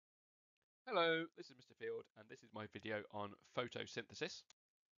Hello, this is Mr. Field and this is my video on photosynthesis.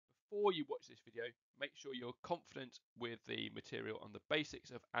 Before you watch this video, make sure you're confident with the material on the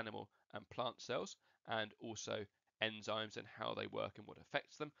basics of animal and plant cells and also enzymes and how they work and what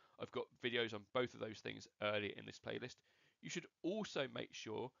affects them. I've got videos on both of those things earlier in this playlist. You should also make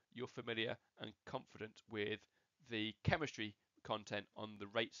sure you're familiar and confident with the chemistry content on the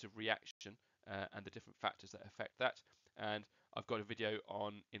rates of reaction and the different factors that affect that. And I've got a video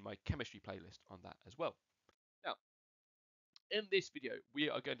on in my chemistry playlist on that as well. Now, in this video, we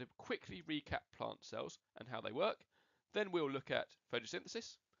are going to quickly recap plant cells and how they work. Then we'll look at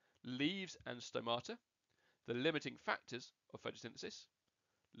photosynthesis, leaves and stomata, the limiting factors of photosynthesis,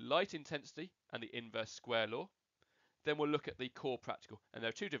 light intensity and the inverse square law. Then we'll look at the core practical, and there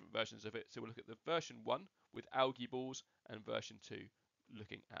are two different versions of it. So we'll look at the version 1 with algae balls and version 2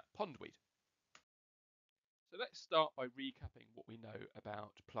 looking at pondweed. So let's start by recapping what we know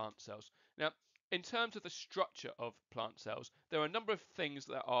about plant cells. Now, in terms of the structure of plant cells, there are a number of things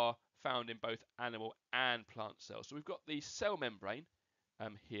that are found in both animal and plant cells. So we've got the cell membrane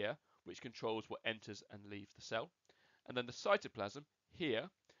here, which controls what enters and leaves the cell. And then the cytoplasm here,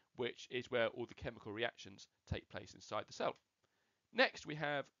 which is where all the chemical reactions take place inside the cell. Next, we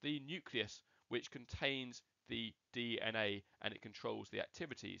have the nucleus, which contains the DNA and it controls the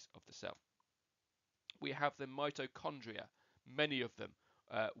activities of the cell. We have the mitochondria, many of them,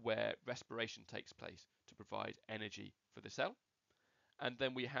 where respiration takes place to provide energy for the cell. And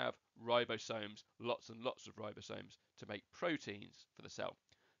then we have ribosomes, lots and lots of ribosomes to make proteins for the cell.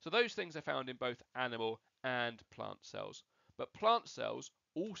 So those things are found in both animal and plant cells. But plant cells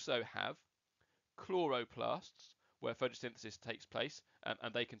also have chloroplasts, where photosynthesis takes place,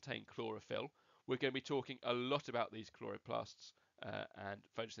 and they contain chlorophyll. We're going to be talking a lot about these chloroplasts and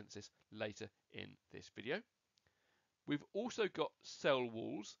photosynthesis later in this video. We've also got cell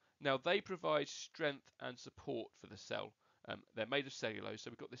walls. Now they provide strength and support for the cell. They're made of cellulose,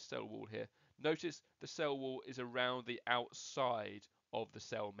 so we've got this cell wall here. Notice the cell wall is around the outside of the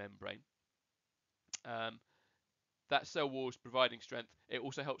cell membrane. That cell wall is providing strength. It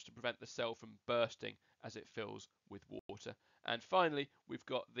also helps to prevent the cell from bursting as it fills with water. And finally, we've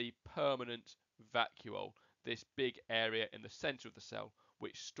got the permanent vacuole, this big area in the center of the cell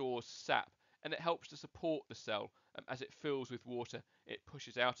which stores sap, and it helps to support the cell. As it fills with water, it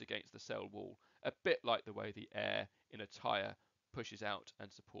pushes out against the cell wall, a bit like the way the air in a tire pushes out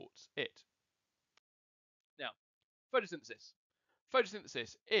and supports it. Now, photosynthesis.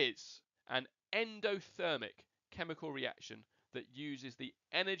 Photosynthesis is an endothermic chemical reaction that uses the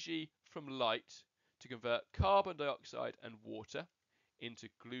energy from light to convert carbon dioxide and water into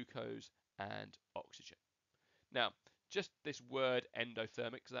glucose and oxygen. Now, just this word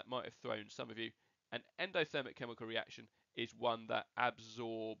endothermic, because that might have thrown some of you. An endothermic chemical reaction is one that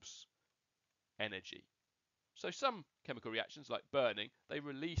absorbs energy. So some chemical reactions, like burning, they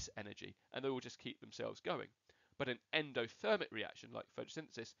release energy and they will just keep themselves going. But an endothermic reaction, like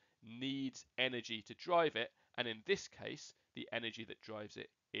photosynthesis, needs energy to drive it, and in this case, the energy that drives it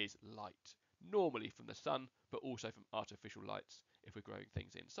is light, normally from the sun, but also from artificial lights if we're growing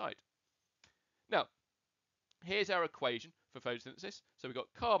things inside. Now, here's our equation for photosynthesis. So we've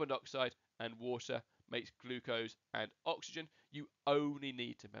got carbon dioxide and water makes glucose and oxygen. You only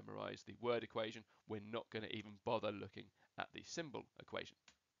need to memorize the word equation. We're not going to even bother looking at the symbol equation.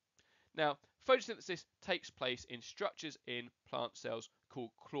 Now, photosynthesis takes place in structures in plant cells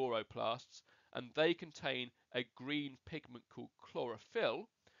called chloroplasts, and they contain a green pigment called chlorophyll,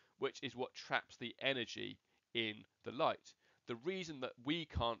 which is what traps the energy in the light. The reason that we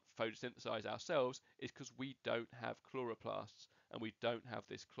can't photosynthesize ourselves is because we don't have chloroplasts and we don't have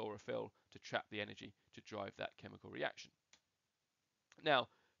this chlorophyll to trap the energy to drive that chemical reaction. Now,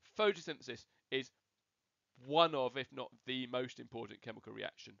 photosynthesis is one of, if not the most important chemical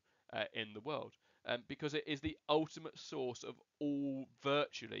reaction in the world, because it is the ultimate source of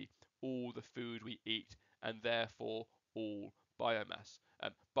virtually all the food we eat, and therefore all biomass.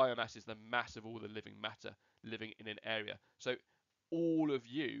 Biomass is the mass of all the living matter living in an area. So all of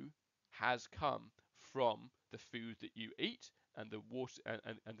you has come from the food that you eat and the water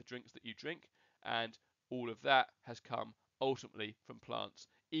and the drinks that you drink, and all of that has come ultimately from plants.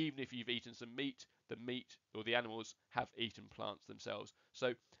 Even if you've eaten some meat, the meat or the animals have eaten plants themselves.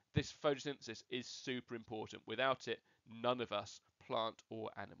 So this photosynthesis is super important. Without it, none of us, plant or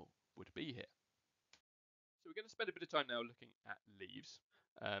animal, would be here. So we're going to spend a bit of time now looking at leaves.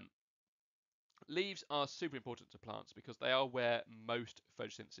 Leaves are super important to plants because they are where most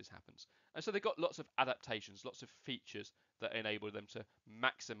photosynthesis happens. And so they've got lots of adaptations, lots of features that enable them to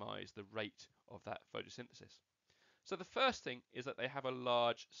maximize the rate of that photosynthesis. So the first thing is that they have a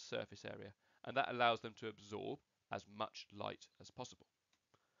large surface area, and that allows them to absorb as much light as possible.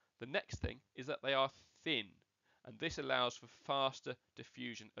 The next thing is that they are thin, and this allows for faster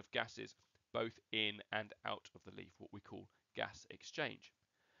diffusion of gases both in and out of the leaf, what we call gas exchange.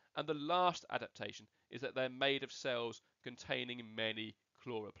 And the last adaptation is that they're made of cells containing many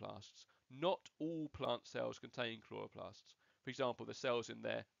chloroplasts. Not all plant cells contain chloroplasts. For example, the cells in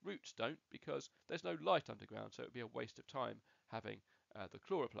their roots don't, because there's no light underground, so it would be a waste of time having the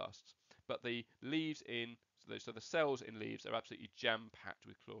chloroplasts. But the leaves so the cells in leaves are absolutely jam-packed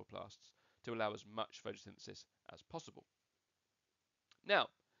with chloroplasts to allow as much photosynthesis as possible. Now,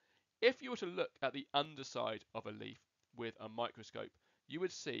 if you were to look at the underside of a leaf with a microscope, you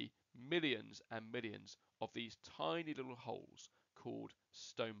would see millions and millions of these tiny little holes called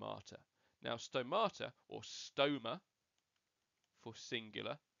stomata. Now, stomata, or stoma for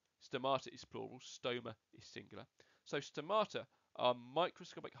singular, stomata is plural, stoma is singular. So stomata are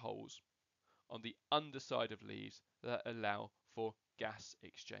microscopic holes on the underside of leaves that allow for gas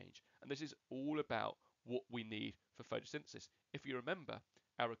exchange. And this is all about what we need for photosynthesis. If you remember,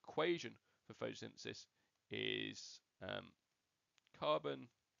 our equation for photosynthesis is carbon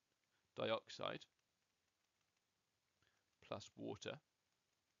dioxide plus water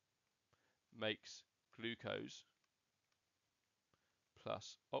makes glucose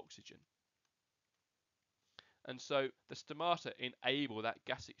plus oxygen. And so the stomata enable that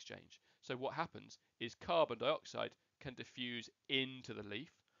gas exchange. So what happens is carbon dioxide can diffuse into the leaf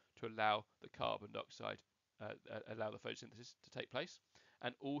to allow the carbon dioxide, allow the photosynthesis to take place,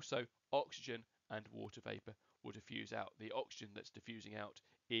 and also oxygen and water vapor will diffuse out. The oxygen that's diffusing out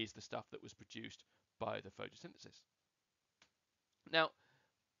is the stuff that was produced by the photosynthesis. Now,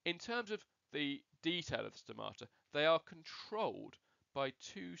 in terms of the detail of the stomata, they are controlled by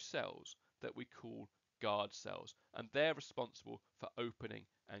two cells that we call guard cells, and they're responsible for opening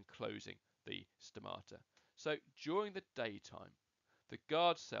and closing the stomata. So during the daytime, the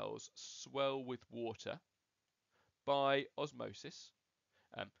guard cells swell with water by osmosis.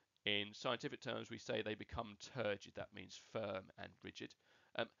 In scientific terms, we say they become turgid. That means firm and rigid.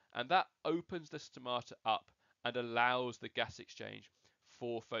 And that opens the stomata up and allows the gas exchange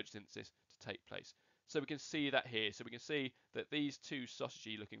for photosynthesis to take place. So we can see that here. So we can see that these two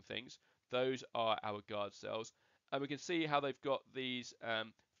sausagey looking things, those are our guard cells. And we can see how they've got these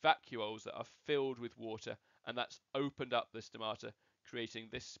vacuoles that are filled with water, and that's opened up the stomata, creating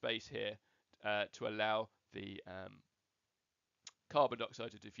this space here to allow the carbon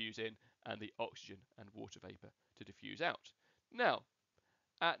dioxide to diffuse in and the oxygen and water vapor to diffuse out. Now,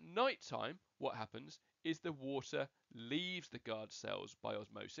 at night time, what happens is the water leaves the guard cells by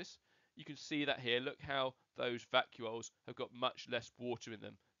osmosis. You can see that here. Look how those vacuoles have got much less water in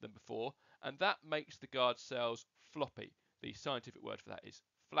them than before, and that makes the guard cells floppy. The scientific word for that is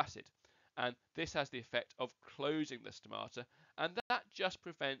flaccid. And this has the effect of closing the stomata, and that just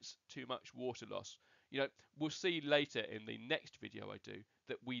prevents too much water loss. We'll see later in the next video I do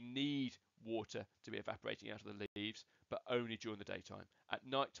that we need water to be evaporating out of the leaves, but only during the daytime. At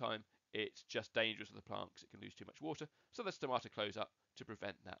night time, it's just dangerous for the plant because it can lose too much water, so the stomata close up to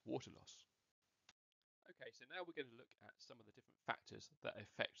prevent that water loss. Okay, so now we're going to look at some of the different factors that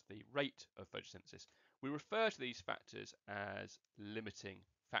affect the rate of photosynthesis. We refer to these factors as limiting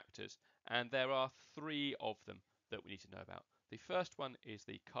factors, and there are three of them that we need to know about. The first one is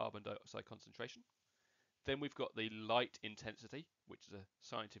the carbon dioxide concentration. Then we've got the light intensity, which is a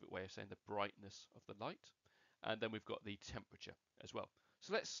scientific way of saying the brightness of the light. And then we've got the temperature as well.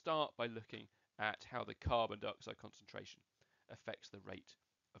 So let's start by looking at how the carbon dioxide concentration affects the rate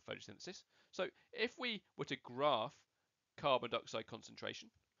of photosynthesis. So if we were to graph carbon dioxide concentration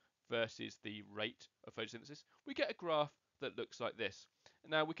versus the rate of photosynthesis, we get a graph that looks like this.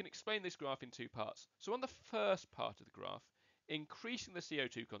 Now we can explain this graph in two parts. So on the first part of the graph, increasing the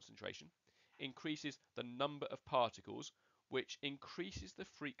CO2 concentration increases the number of particles, which increases the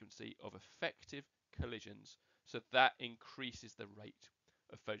frequency of effective collisions, so that increases the rate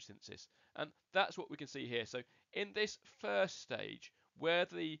of photosynthesis. And that's what we can see here. So in this first stage, where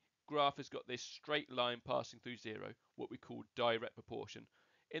the graph has got this straight line passing through zero, what we call direct proportion,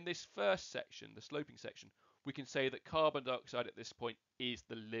 in this first section, the sloping section, we can say that carbon dioxide at this point is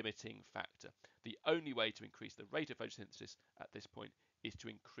the limiting factor. The only way to increase the rate of photosynthesis at this point is to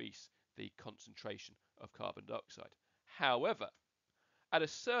increase the concentration of carbon dioxide. However, at a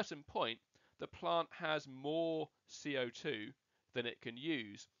certain point, the plant has more CO2 than it can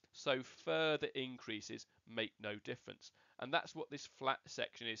use, so further increases make no difference. And that's what this flat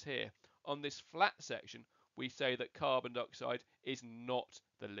section is here. On this flat section, we say that carbon dioxide is not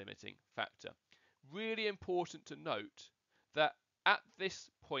the limiting factor. really important to note that at this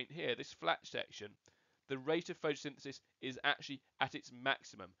point here, this flat section, the rate of photosynthesis is actually at its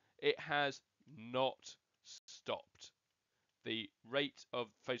maximum. It has not stopped. The rate of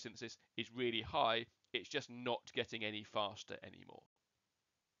photosynthesis is really high. It's just not getting any faster anymore.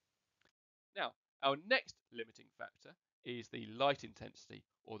 Now, our next limiting factor is the light intensity,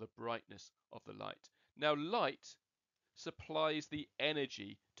 or the brightness of the light. Now, light supplies the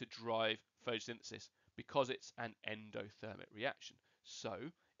energy to drive photosynthesis because it's an endothermic reaction. So,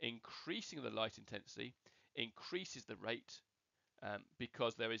 increasing the light intensity increases the rate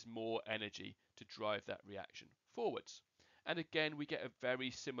because there is more energy to drive that reaction forwards. And again, we get a very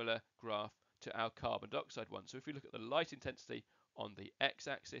similar graph to our carbon dioxide one. So if we look at the light intensity on the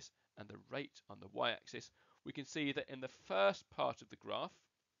x-axis and the rate on the y-axis, we can see that in the first part of the graph,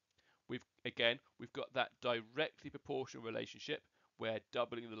 we've got that directly proportional relationship where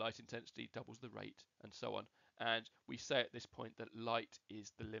doubling the light intensity doubles the rate and so on. And we say at this point that light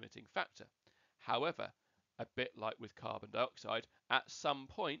is the limiting factor. However, a bit like with carbon dioxide, at some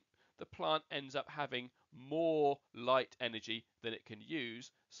point the plant ends up having more light energy than it can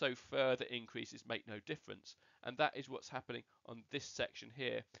use, so further increases make no difference. And that is what's happening on this section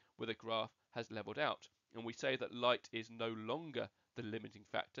here, where the graph has leveled out. And we say that light is no longer the limiting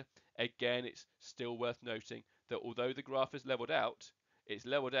factor. Again, it's still worth noting that although the graph is leveled out, it's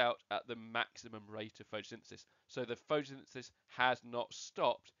leveled out at the maximum rate of photosynthesis. So the photosynthesis has not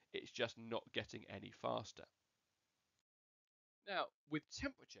stopped, it's just not getting any faster. Now, with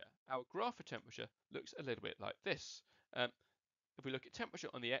temperature, our graph for temperature looks a little bit like this. If we look at temperature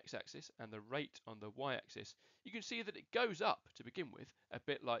on the x-axis and the rate on the y-axis, you can see that it goes up to begin with, a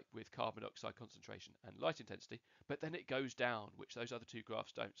bit like with carbon dioxide concentration and light intensity, but then it goes down, which those other two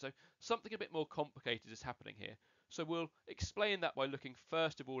graphs don't. So something a bit more complicated is happening here. So we'll explain that by looking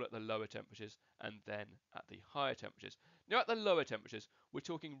first of all at the lower temperatures and then at the higher temperatures. Now at the lower temperatures, we're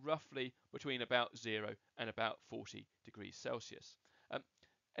talking roughly between about 0 and about 40 degrees Celsius.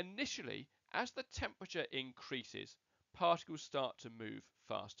 Initially, as the temperature increases, particles start to move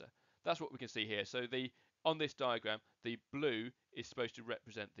faster. That's what we can see here. So on this diagram, the blue is supposed to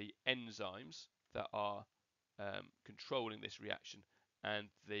represent the enzymes that are controlling this reaction, and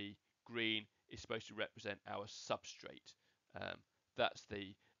the green is supposed to represent our substrate. That's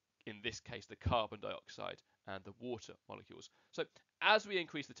in this case, the carbon dioxide and the water molecules. So as we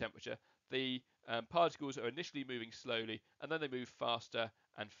increase the temperature, the particles are initially moving slowly, and then they move faster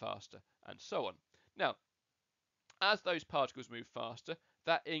and faster, and so on. Now, as those particles move faster,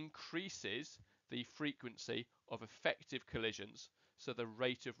 that increases the frequency of effective collisions, so the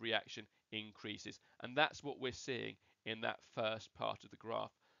rate of reaction increases, and that's what we're seeing in that first part of the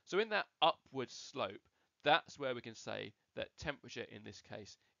graph. So in that upward slope, that's where we can say that temperature in this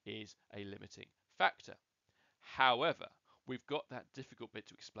case is a limiting factor. However, we've got that difficult bit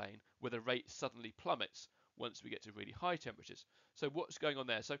to explain where the rate suddenly plummets once we get to really high temperatures. So what's going on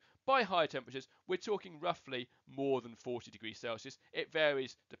there? So by higher temperatures, we're talking roughly more than 40 degrees Celsius. It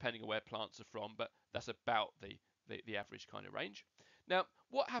varies depending on where plants are from, but that's about the average kind of range. Now,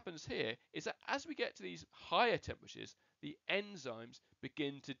 what happens here is that as we get to these higher temperatures, the enzymes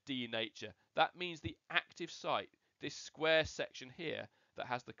begin to denature. That means the active site, this square section here that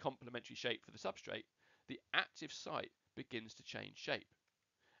has the complementary shape for the substrate, the active site begins to change shape.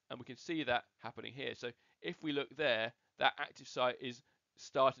 And we can see that happening here. So if we look there, that active site is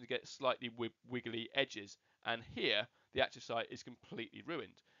starting to get slightly wiggly edges. And here, the active site is completely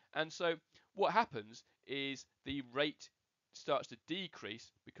ruined. And so what happens is the rate starts to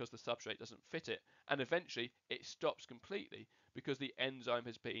decrease because the substrate doesn't fit it. And eventually, it stops completely because the enzyme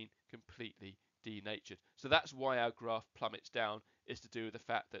has been completely denatured. So that's why our graph plummets down, is to do with the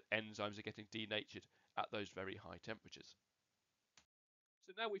fact that enzymes are getting denatured at those very high temperatures.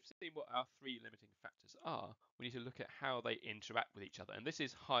 So now we've seen what our three limiting factors are, we need to look at how they interact with each other. And this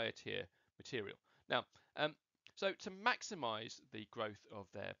is higher tier material. Now, so to maximize the growth of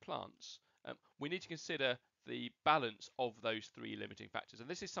their plants, we need to consider the balance of those three limiting factors. And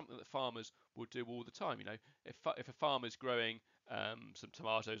this is something that farmers will do all the time. You know, if a farmer's growing some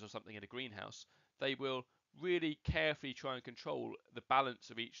tomatoes or something in a greenhouse, they will really carefully try and control the balance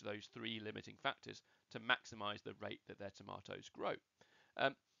of each of those three limiting factors to maximize the rate that their tomatoes grow.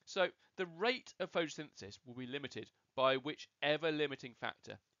 So the rate of photosynthesis will be limited by whichever limiting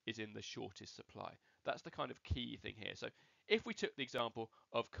factor is in the shortest supply. That's the kind of key thing here. So if we took the example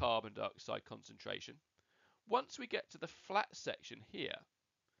of carbon dioxide concentration, once we get to the flat section here,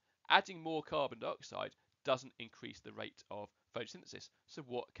 adding more carbon dioxide doesn't increase the rate of photosynthesis. So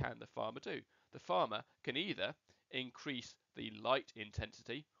what can the farmer do? The farmer can either increase the light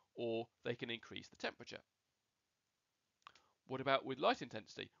intensity or they can increase the temperature. What about with light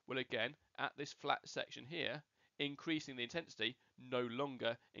intensity? Well, again, at this flat section here, increasing the intensity no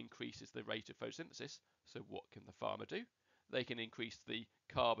longer increases the rate of photosynthesis. So what can the farmer do? They can increase the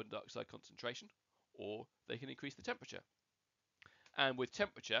carbon dioxide concentration, or they can increase the temperature. And with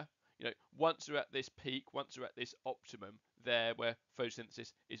temperature, once we're at this peak, once we're at this optimum there where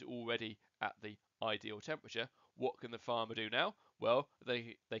photosynthesis is already at the ideal temperature, what can the farmer do now? Well,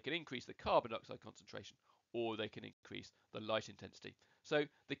 they can increase the carbon dioxide concentration, or they can increase the light intensity. So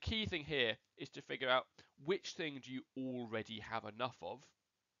the key thing here is to figure out which thing do you already have enough of.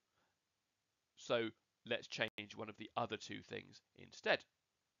 So let's change one of the other two things instead.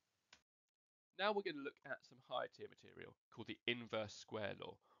 Now we're going to look at some higher tier material called the inverse square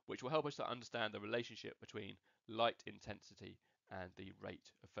law, which will help us to understand the relationship between light intensity and the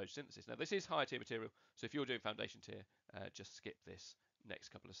rate of photosynthesis. Now this is higher tier material, so if you're doing foundation tier, just skip this next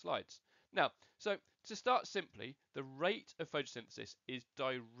couple of slides. Now, so to start simply, the rate of photosynthesis is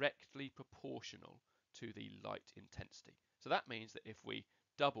directly proportional to the light intensity. So that means that if we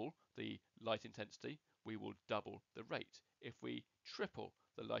double the light intensity, we will double the rate. If we triple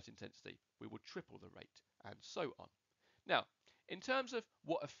the light intensity, we will triple the rate, and so on. Now, in terms of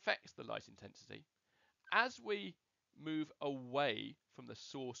what affects the light intensity, as we move away from the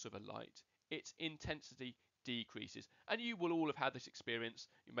source of a light, its intensity decreases. And you will all have had this experience.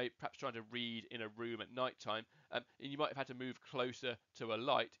 You may perhaps trying to read in a room at night time, and you might have had to move closer to a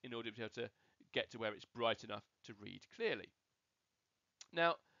light in order to be able to get to where it's bright enough to read clearly.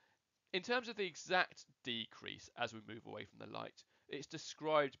 Now, in terms of the exact decrease as we move away from the light, it's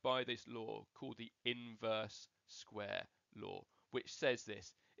described by this law called the inverse square law, which says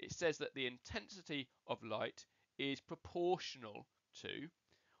this. It says that the intensity of light is proportional to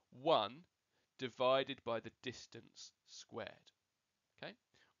 1 divided by the distance squared. Okay?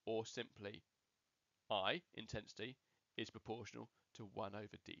 Or simply, I, intensity, is proportional to 1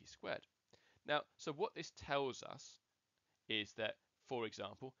 over d squared. Now, so what this tells us is that, for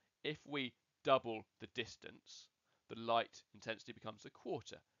example, if we double the distance, the light intensity becomes a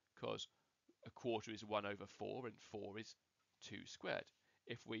quarter, because a quarter is 1 over 4 and 4 is 2 squared.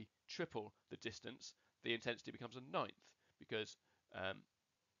 If we triple the distance, the intensity becomes a ninth, because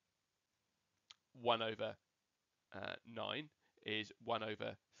 1 over 9 is 1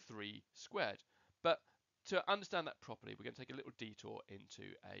 over 3 squared. But to understand that properly, we're going to take a little detour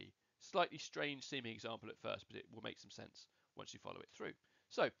into a slightly strange seeming example at first, but it will make some sense once you follow it through.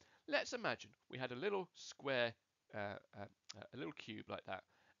 So let's imagine we had a little square, a little cube like that,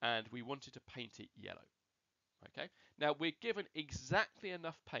 and we wanted to paint it yellow. Okay, now we're given exactly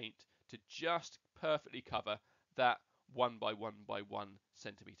enough paint to just perfectly cover that 1 by 1 by 1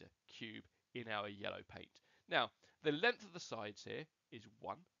 centimeter cube in our yellow paint. Now, the length of the sides here is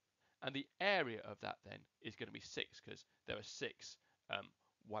 1, and the area of that then is going to be 6, because there are 6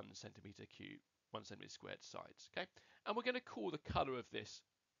 1 centimeter cube, 1 centimeter squared sides. Okay, and we're going to call the color of this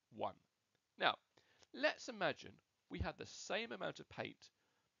 1. Now, let's imagine we had the same amount of paint,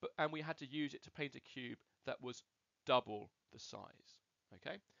 and we had to use it to paint a cube that was double the size.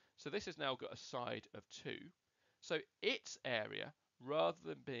 Okay, so this has now got a side of 2. So its area, rather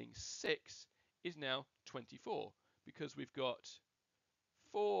than being 6, is now 24, because we've got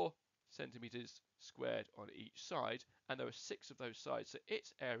 4 centimeters squared on each side, and there are 6 of those sides, so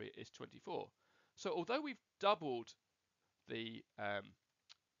its area is 24. So although we've doubled the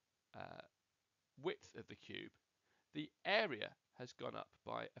width of the cube, the area has gone up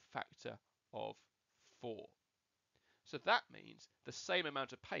by a factor of 4. So that means the same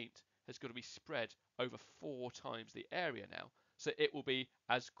amount of paint has got to be spread over 4 times the area now. So it will be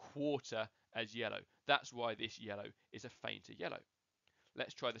as quarter as yellow. That's why this yellow is a fainter yellow.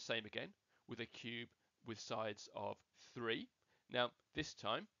 Let's try the same again with a cube with sides of 3. Now this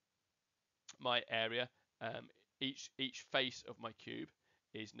time my area, each face of my cube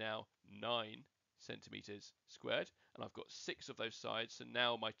is now 9 centimeters squared, and I've got 6 of those sides, so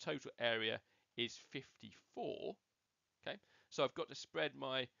now my total area is 54. Okay, so I've got to spread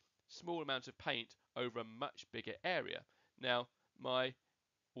my small amount of paint over a much bigger area. Now,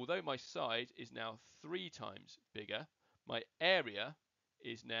 although my side is now 3 times bigger, my area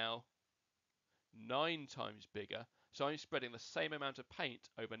is now 9 times bigger, so I'm spreading the same amount of paint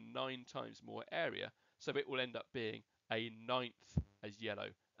over 9 times more area, so it will end up being a ninth as yellow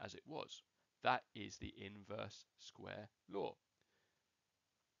as it was. That is the inverse square law.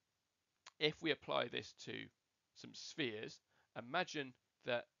 If we apply this to some spheres, imagine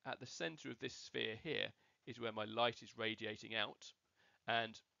that at the center of this sphere here is where my light is radiating out,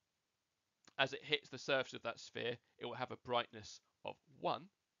 and as it hits the surface of that sphere, it will have a brightness of 1.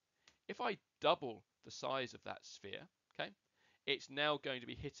 if I double the size of that sphere, okay, it's now going to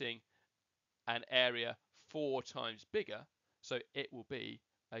be hitting an area 4 times bigger, so it will be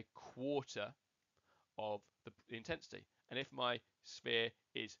a quarter of the intensity. And if my sphere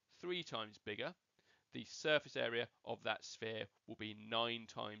is 3 times bigger, the surface area of that sphere will be 9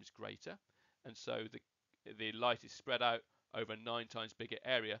 times greater, and so the light is spread out over a 9 times bigger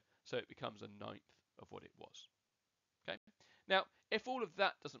area, so it becomes a ninth of what it was. Okay. Now, if all of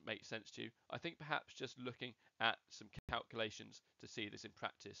that doesn't make sense to you, I think perhaps just looking at some calculations to see this in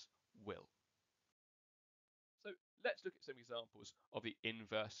practice will. So let's look at some examples of the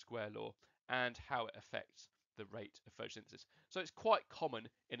inverse square law and how it affects the rate of photosynthesis. So it's quite common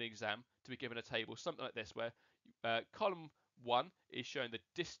in an exam to be given a table, something like this, where column 1 is showing the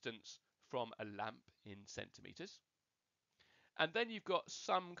distance from a lamp in centimeters. And then you've got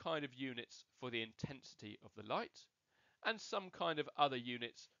some kind of units for the intensity of the light and some kind of other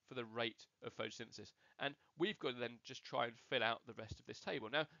units for the rate of photosynthesis. And we've got to then just try and fill out the rest of this table.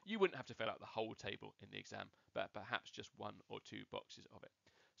 Now, you wouldn't have to fill out the whole table in the exam, but perhaps just 1 or 2 boxes of it.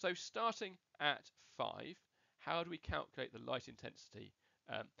 So starting at 5, how do we calculate the light intensity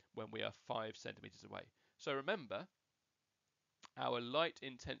when we are 5 centimeters away? So remember, our light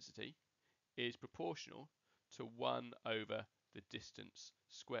intensity is proportional to 1 over the distance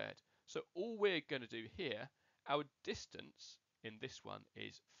squared. So all we're going to do here, our distance in this one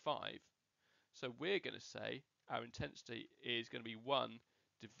is 5. So we're going to say our intensity is going to be 1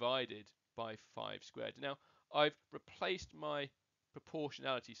 divided by 5 squared. Now, I've replaced my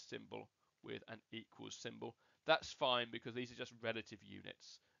proportionality symbol with an equals symbol. That's fine because these are just relative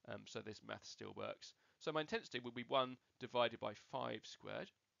units, so this math still works. So my intensity will be 1 divided by 5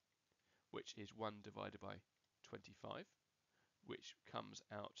 squared, which is 1 divided by 25, which comes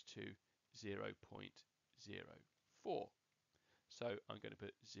out to 0.04. So I'm going to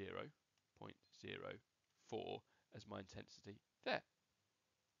put 0.04 as my intensity there.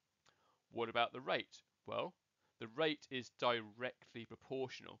 What about the rate? Well, the rate is directly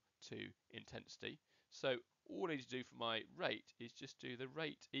proportional to intensity. So all I need to do for my rate is just do the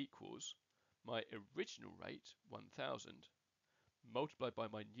rate equals my original rate, 1000, multiplied by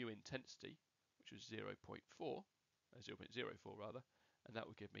my new intensity, which was 0.04 rather, and that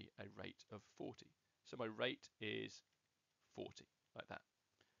will give me a rate of 40. So my rate is 40, like that.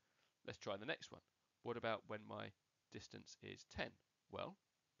 Let's try the next one. What about when my distance is 10? Well,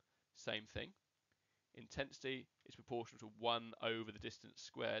 same thing. Intensity is proportional to 1 over the distance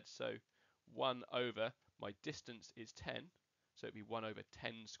squared, so 1 over my distance is 10, so it'd be 1 over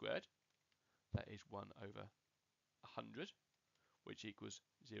 10 squared. That is 1 over 100, which equals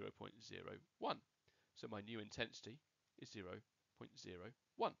 0.01. So my new intensity is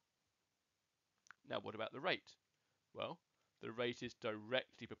 0.01. Now what about the rate? Well, the rate is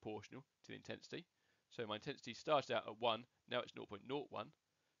directly proportional to the intensity. So my intensity started out at 1, now it's 0.01.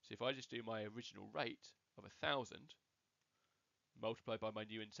 So if I just do my original rate of 1000 multiplied by my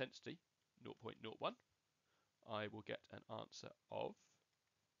new intensity, 0.01, I will get an answer of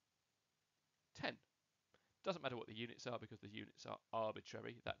 10. Doesn't matter what the units are because the units are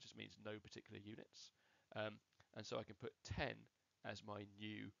arbitrary. That just means no particular units. And so I can put 10 as my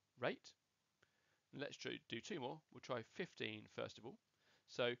new rate. Let's do 2 more. We'll try 15 first of all.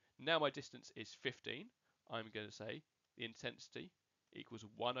 So now my distance is 15. I'm going to say the intensity equals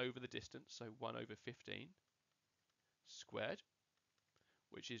 1 over the distance, so 1 over 15 squared,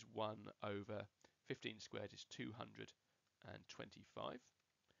 which is 1 over 15 squared is 225.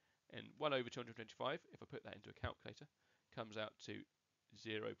 And 1 over 225, if I put that into a calculator, comes out to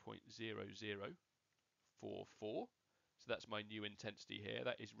 0.0044. So that's my new intensity here.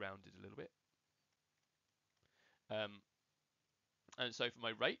 That is rounded a little bit. And so for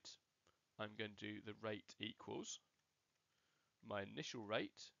my rate, I'm going to do the rate equals my initial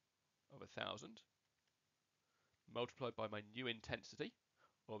rate of 1000 multiplied by my new intensity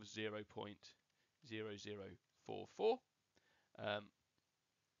of 0.0044.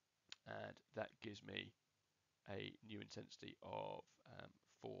 And that gives me a new intensity of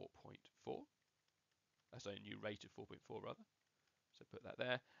 4.4. Sorry, a new rate of 4.4 rather. So put that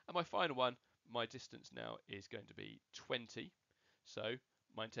there. And my final one, my distance now is going to be 20. So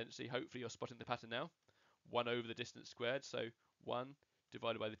my intensity, hopefully you're spotting the pattern now. 1 over the distance squared. So 1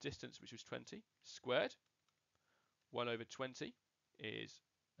 divided by the distance, which was 20, squared. 1 over 20 is,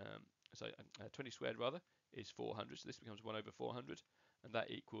 20 squared rather, is 400. So this becomes 1 over 400. And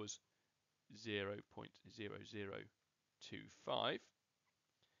that equals 0.0025.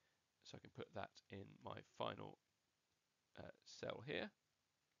 So I can put that in my final cell here.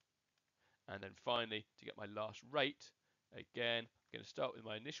 And then finally, to get my last rate, Again, I'm going to start with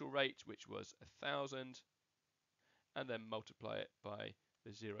my initial rate, which was 1,000, and then multiply it by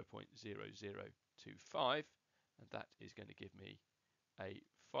the 0.0025, and that is going to give me a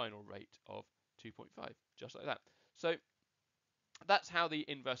final rate of 2.5, just like that. So that's how the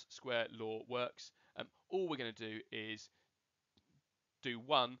inverse square law works. All we're going to do is do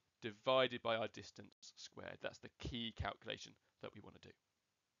 1 divided by our distance squared. That's the key calculation that we want to do.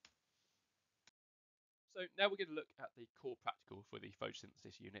 So now we're going to look at the core practical for the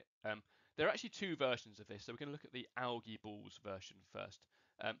photosynthesis unit. There are actually two versions of this. So we're going to look at the algae balls version first.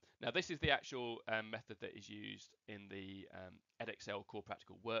 Now this is the actual method that is used in the Edexcel core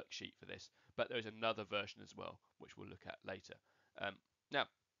practical worksheet for this, but there is another version as well, which we'll look at later. Now,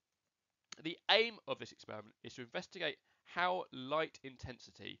 the aim of this experiment is to investigate how light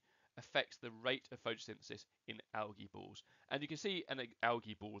intensity affects the rate of photosynthesis in algae balls. And you can see an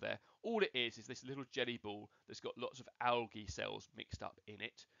algae ball there. All it is this little jelly ball that's got lots of algae cells mixed up in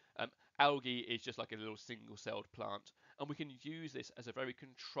it. Algae is just like a little single-celled plant, and we can use this as a very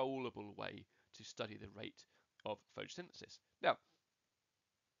controllable way to study the rate of photosynthesis. Now,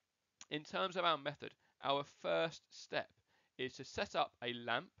 in terms of our method, our first step is to set up a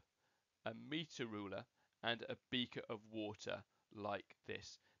lamp, a meter ruler, and a beaker of water like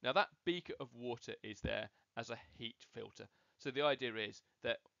this. Now that beaker of water is there as a heat filter. So the idea is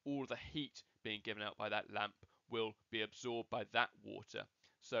that all the heat being given out by that lamp will be absorbed by that water,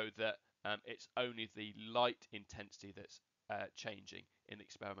 so that it's only the light intensity that's changing in the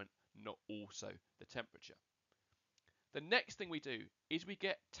experiment, not also the temperature. The next thing we do is we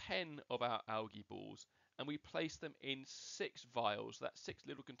get 10 of our algae balls and we place them in 6 vials, that's 6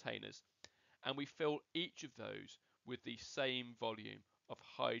 little containers, and we fill each of those with the same volume of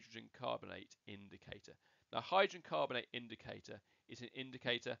hydrogen carbonate indicator. Now, hydrogen carbonate indicator is an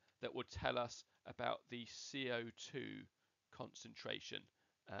indicator that will tell us about the CO2 concentration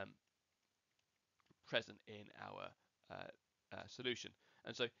present in our solution.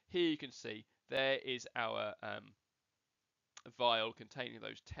 And so here you can see there is our vial containing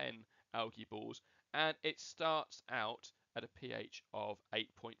those 10 algae balls, and it starts out at a pH of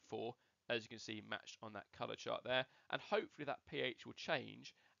 8.4, as you can see matched on that color chart there, and hopefully that pH will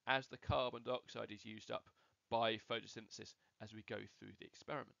change as the carbon dioxide is used up by photosynthesis as we go through the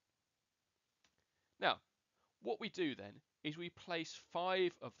experiment. Now, what we do then is we place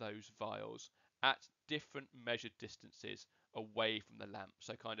 5 of those vials at different measured distances away from the lamp,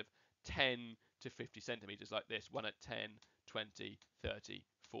 so kind of 10 to 50 centimeters like this, one at 10, 20, 30,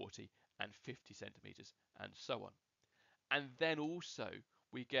 40 and 50 centimeters, and so on. And then also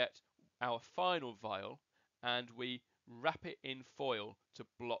we get our final vial and we wrap it in foil to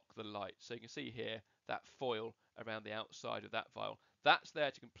block the light. So you can see here that foil around the outside of that vial. That's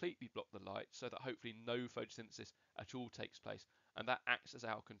there to completely block the light so that hopefully no photosynthesis at all takes place, and that acts as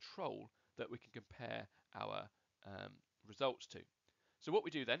our control that we can compare our results to. So what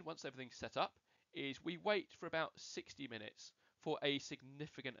we do then, once everything's set up, is we wait for about 60 minutes for a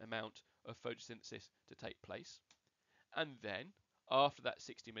significant amount of photosynthesis to take place. And then, after that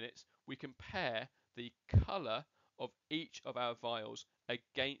 60 minutes, we compare the colour of each of our vials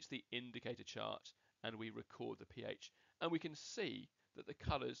against the indicator chart, and we record the pH. And we can see that the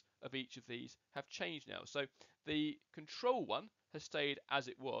colours of each of these have changed now. So the control one has stayed as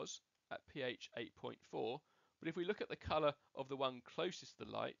it was at pH 8.4, but if we look at the colour of the one closest to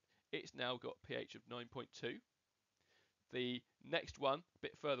the light, it's now got pH of 9.2. The next one, a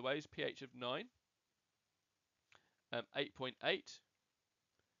bit further away, is pH of 9, 8.8,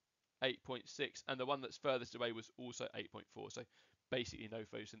 8.6, and the one that's furthest away was also 8.4. So basically no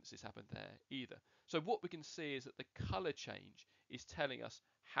photosynthesis happened there either. So what we can see is that the colour change is telling us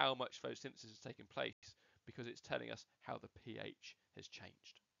how much photosynthesis has taken place, because it's telling us how the pH has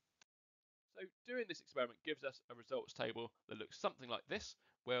changed. So doing this experiment gives us a results table that looks something like this,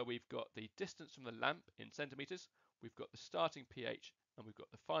 where we've got the distance from the lamp in centimetres, we've got the starting pH, and we've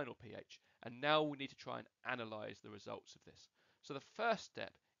got the final pH. And now we need to try and analyse the results of this. So the first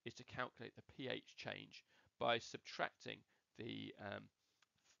step is to calculate the pH change by subtracting the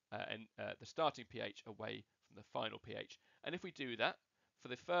starting pH away from the final pH. And if we do that, for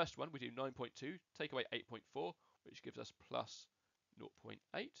the first one, we do 9.2, take away 8.4, which gives us plus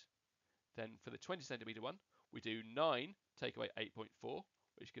 0.8. Then for the 20 centimeter one, we do 9, take away 8.4,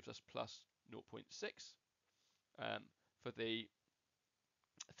 which gives us plus 0.6. For the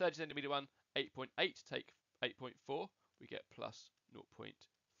 30 centimeter one, 8.8, take 8.4, we get plus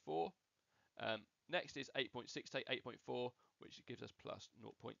 0.4. Next is 8.6, take 8.4, which gives us plus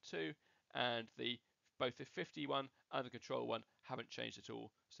 0.2. And both the 51 and the control one haven't changed at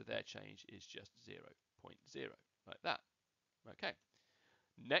all, so their change is just 0.0, like that. Okay.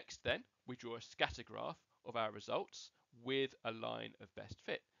 Next then, we draw a scatter graph of our results with a line of best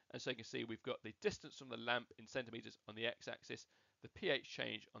fit. And so you can see we've got the distance from the lamp in centimetres on the x-axis, the pH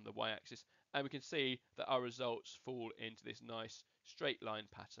change on the y-axis, and we can see that our results fall into this nice straight line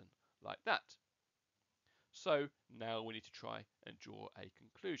pattern like that. So now we need to try and draw a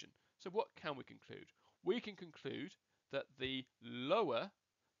conclusion. So what can we conclude? We can conclude that the lower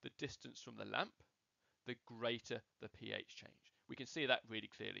the distance from the lamp, the greater the pH change. We can see that really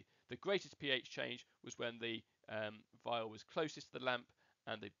clearly. The greatest pH change was when the vial was closest to the lamp,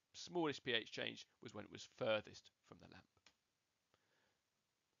 and the smallest pH change was when it was furthest from the lamp.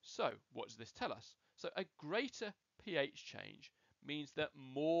 So what does this tell us? So a greater pH change means that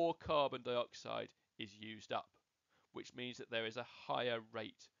more carbon dioxide is used up, which means that there is a higher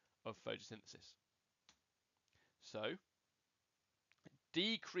rate of photosynthesis. So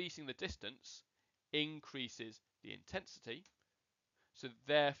decreasing the distance increases the intensity. So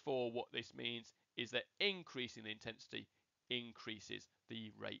therefore what this means is that increasing the intensity increases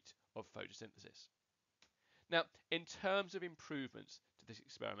the rate of photosynthesis. Now, in terms of improvements to this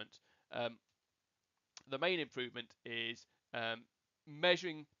experiment, the main improvement is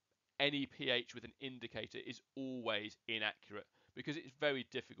measuring any pH with an indicator is always inaccurate because it's very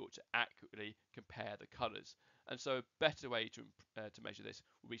difficult to accurately compare the colours. And so a better way to measure this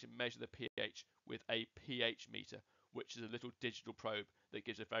would be to measure the pH with a pH meter, which is a little digital probe that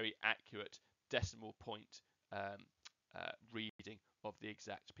gives a very accurate decimal point reading of the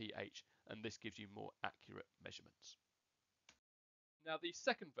exact pH, and this gives you more accurate measurements. Now, the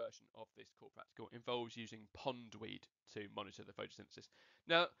second version of this core practical involves using pondweed to monitor the photosynthesis.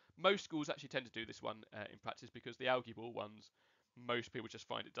 Now, most schools actually tend to do this one in practice because the algae ball ones, most people just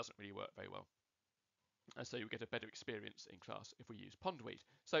find it doesn't really work very well. And so you get a better experience in class if we use pondweed.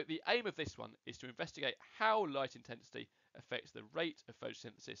 So the aim of this one is to investigate how light intensity affects the rate of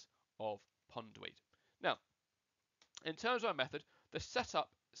photosynthesis of pondweed. Now, in terms of our method, the setup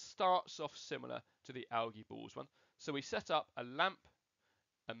starts off similar to the algae balls one. So we set up a lamp,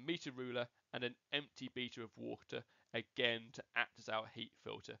 a meter ruler, and an empty beaker of water, again to act as our heat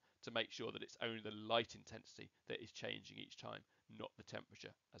filter to make sure that it's only the light intensity that is changing each time, not the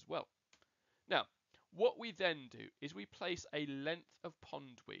temperature as well. Now, what we then do is we place a length of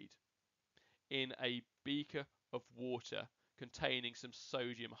pondweed in a beaker of water containing some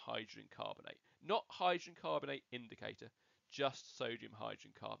sodium hydrogen carbonate. Not hydrogen carbonate indicator, just sodium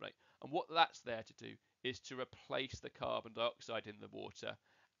hydrogen carbonate. And what that's there to do is to replace the carbon dioxide in the water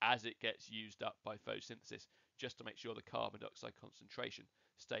as it gets used up by photosynthesis, just to make sure the carbon dioxide concentration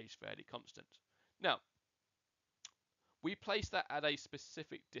stays fairly constant. Now, we place that at a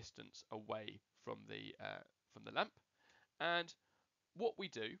specific distance away from the lamp, and what we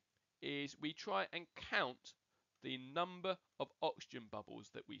do is we try and count the number of oxygen bubbles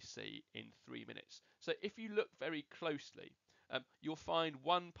that we see in 3 minutes. So if you look very closely, you'll find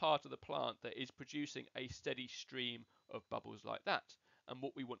one part of the plant that is producing a steady stream of bubbles like that. And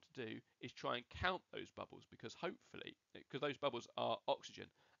what we want to do is try and count those bubbles, because hopefully, because those bubbles are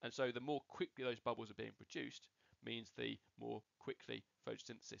oxygen, and so the more quickly those bubbles are being produced means the more quickly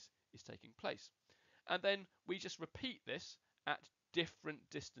photosynthesis is taking place. And then we just repeat this at different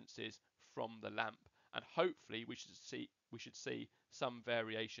distances from the lamp, and hopefully we should see some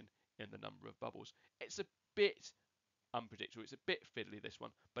variation in the number of bubbles. It's a bit unpredictable, it's a bit fiddly, this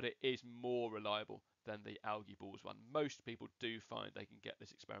one, but it is more reliable than the algae balls one. Most people do find they can get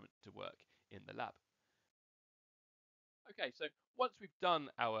this experiment to work in the lab. Okay, so once we've done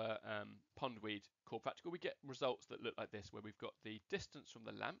our pondweed core practical, we get results that look like this, where we've got the distance from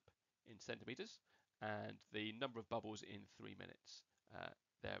the lamp in centimetres and the number of bubbles in 3 minutes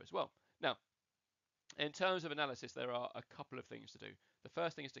there as well. Now, in terms of analysis, there are a couple of things to do. The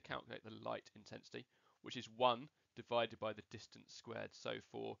first thing is to calculate the light intensity, which is 1 divided by the distance squared. So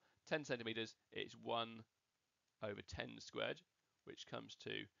for 10 centimetres, it's 1 over 10 squared, which comes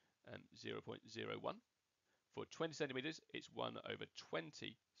to 0.01. For 20 centimetres, it's 1 over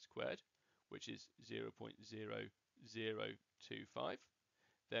 20 squared, which is 0.0025.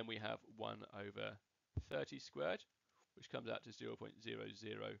 Then we have 1 over 30 squared, which comes out to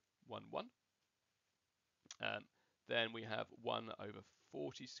 0.0011. Then we have 1 over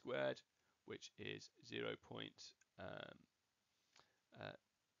 40 squared, which is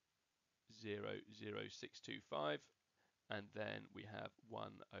 0.00625. And then we have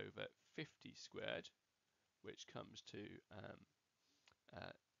 1 over 50 squared, which comes to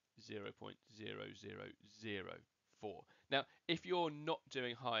 0.0004. Now, if you're not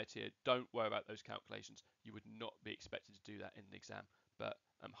doing higher tier, don't worry about those calculations. You would not be expected to do that in an exam, but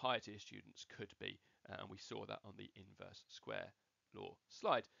higher tier students could be and we saw that on the inverse square law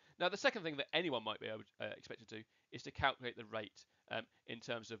slide. Now, the second thing that anyone might be able expect to do is to calculate the rate in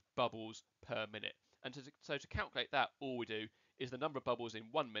terms of bubbles per minute. And so to calculate that, all we do is the number of bubbles in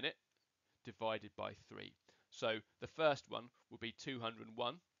 1 minute divided by 3. So the first one will be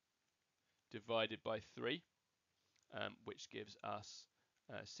 201 divided by 3, which gives us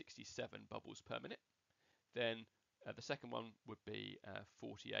 67 bubbles per minute. Then the second one would be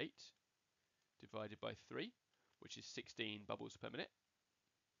 48 divided by 3, which is 16 bubbles per minute.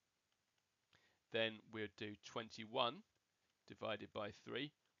 Then we'll do 21 divided by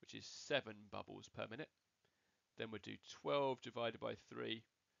 3, which is 7 bubbles per minute. Then we'll do 12 divided by 3,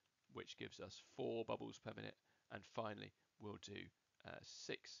 which gives us 4 bubbles per minute. And finally, we'll do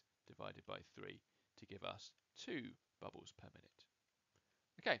 6 divided by 3 to give us 2 bubbles per minute.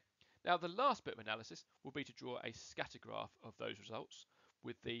 Okay, now the last bit of analysis will be to draw a scatter graph of those results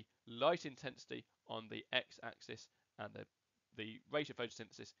with the light intensity on the x-axis and the rate of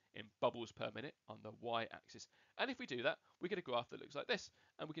photosynthesis in bubbles per minute on the y-axis. And if we do that, we get a graph that looks like this,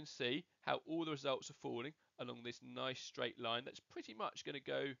 and we can see how all the results are falling along this nice straight line that's pretty much going to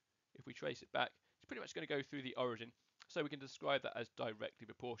go, if we trace it back, it's pretty much going to go through the origin. So we can describe that as directly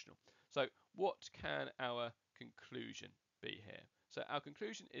proportional. So what can our conclusion be here? So our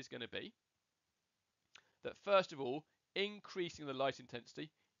conclusion is going to be that, first of all, increasing the light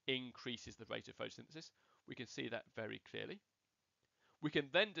intensity increases the rate of photosynthesis. We can see that very clearly. We can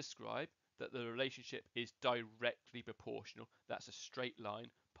then describe that the relationship is directly proportional. That's a straight line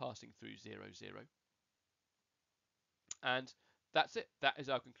passing through 0, 0. And that's it. That is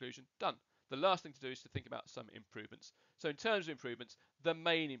our conclusion done. The last thing to do is to think about some improvements. So in terms of improvements, the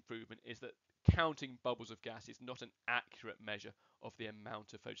main improvement is that counting bubbles of gas is not an accurate measure of the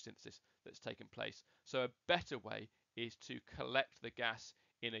amount of photosynthesis that's taken place. So a better way is to collect the gas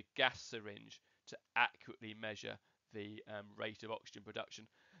in a gas syringe to accurately measure the rate of oxygen production.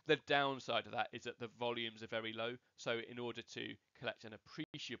 The downside of that is that the volumes are very low, so in order to collect an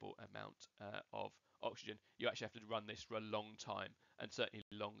appreciable amount of oxygen, you actually have to run this for a long time, and certainly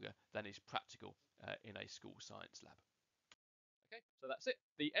longer than is practical in a school science lab. Okay, so that's it,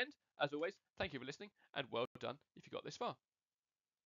 the end. As always, thank you for listening, and well done if you got this far.